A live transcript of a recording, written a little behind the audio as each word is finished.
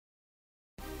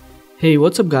Hey,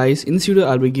 what's up guys? In this video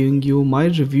I'll be giving you my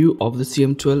review of the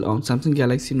CM12 on Samsung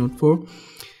Galaxy Note 4.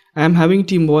 I am having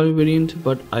T-Mobile variant,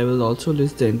 but I will also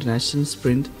list the international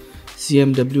Sprint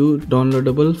CMW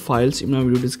downloadable files in my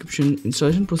video description.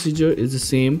 Installation procedure is the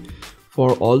same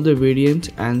for all the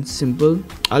variant and simple.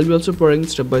 I'll be also providing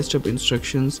step-by-step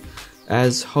instructions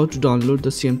as how to download the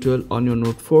CM12 on your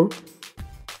Note 4.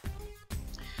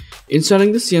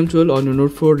 Installing the CM12 on your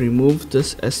Note 4 remove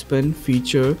this S Pen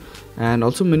feature and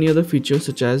also many other features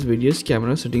such as various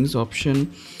camera settings option,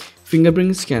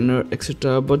 fingerprint scanner,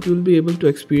 etc. But you will be able to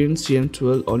experience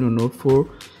CM12 on your Note 4,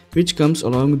 which comes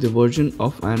along with the version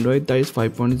of Android that is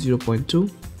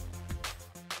 5.0.2.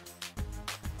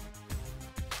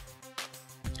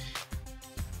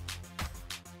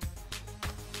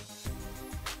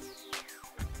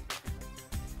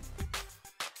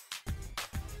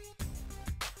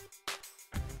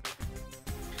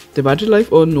 The battery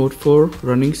life on Note 4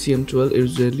 running CM12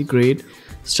 is really great.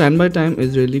 Standby time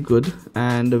is really good,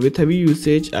 and with heavy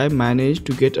usage I managed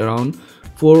to get around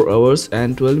 4 hours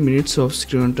and 12 minutes of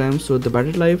screen time. So the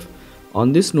battery life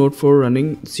on this Note 4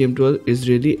 running CM12 is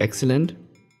really excellent.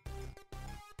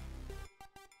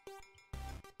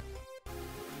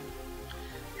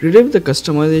 Related with the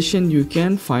customization, you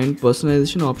can find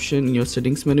personalization option in your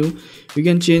settings menu. You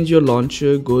can change your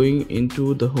launcher going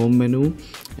into the home menu,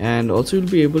 and also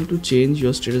you'll be able to change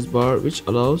your status bar, which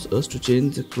allows us to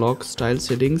change the clock style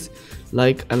settings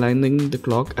like aligning the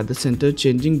clock at the center,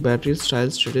 changing battery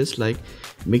style status like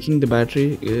making the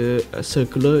battery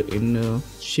circular in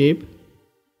shape.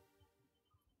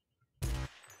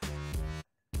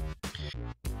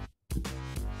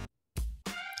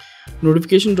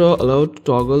 Notification drawer allowed to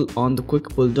toggle on the quick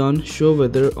pull down, show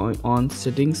weather on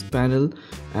settings panel,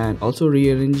 and also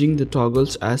rearranging the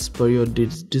toggles as per your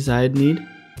desired need.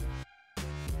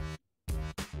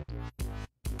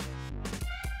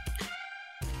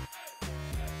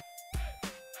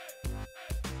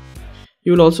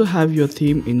 You will also have your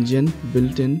theme engine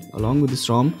built in along with this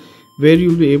ROM, where you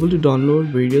will be able to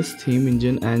download various theme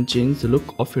engine and change the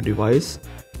look of your device.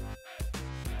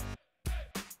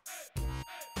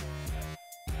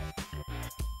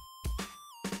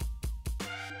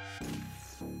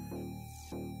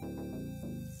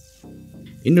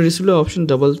 In the display option,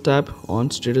 double tap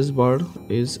on status bar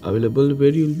is available,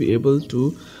 where you will be able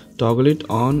to toggle it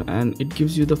on, and it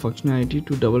gives you the functionality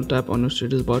to double tap on your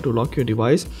status bar to lock your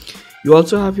device. You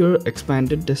also have your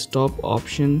expanded desktop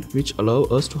option, which allow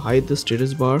us to hide the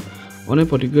status bar on a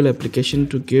particular application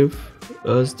to give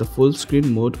us the full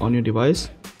screen mode on your device.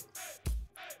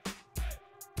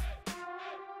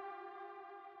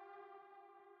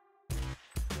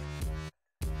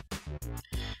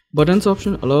 Buttons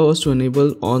option allow us to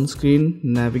enable on-screen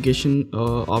navigation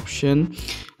option,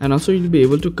 and also you'll be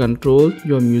able to control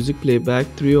your music playback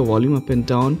through your volume up and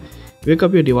down, wake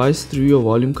up your device through your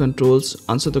volume controls,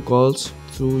 answer the calls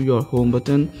through your home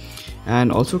button, and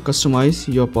also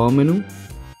customize your power menu.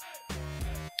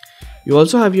 You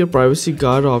also have your privacy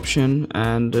guard option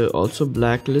and also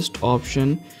blacklist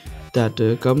option that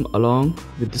come along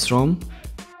with this ROM.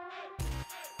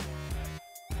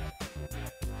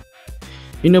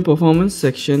 In your performance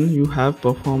section, you have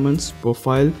performance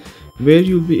profile, where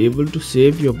you'll be able to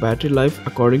save your battery life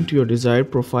according to your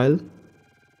desired profile.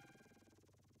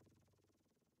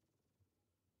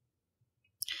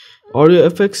 Audio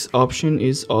effects option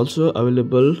is also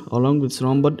available along with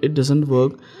ROM, but it doesn't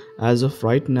work as of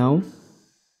right now.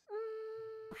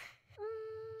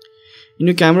 In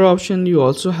your camera option, you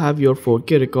also have your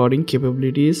 4K recording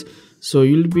capabilities, so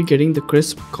you'll be getting the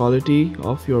crisp quality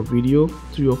of your video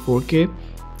through your 4K.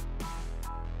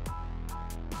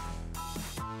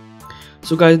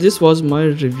 So guys, this was my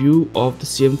review of the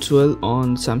CM12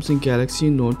 on Samsung Galaxy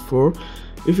Note 4.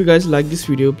 If you guys like this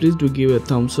video, please do give a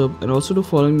thumbs up, and also to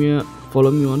follow me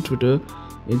on Twitter,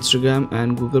 Instagram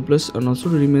and Google+, and also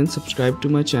to remain subscribed to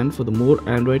my channel for the more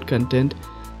Android content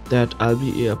that I'll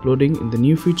be uploading in the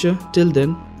near future. Till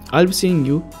then, I'll be seeing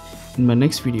you in my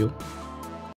next video.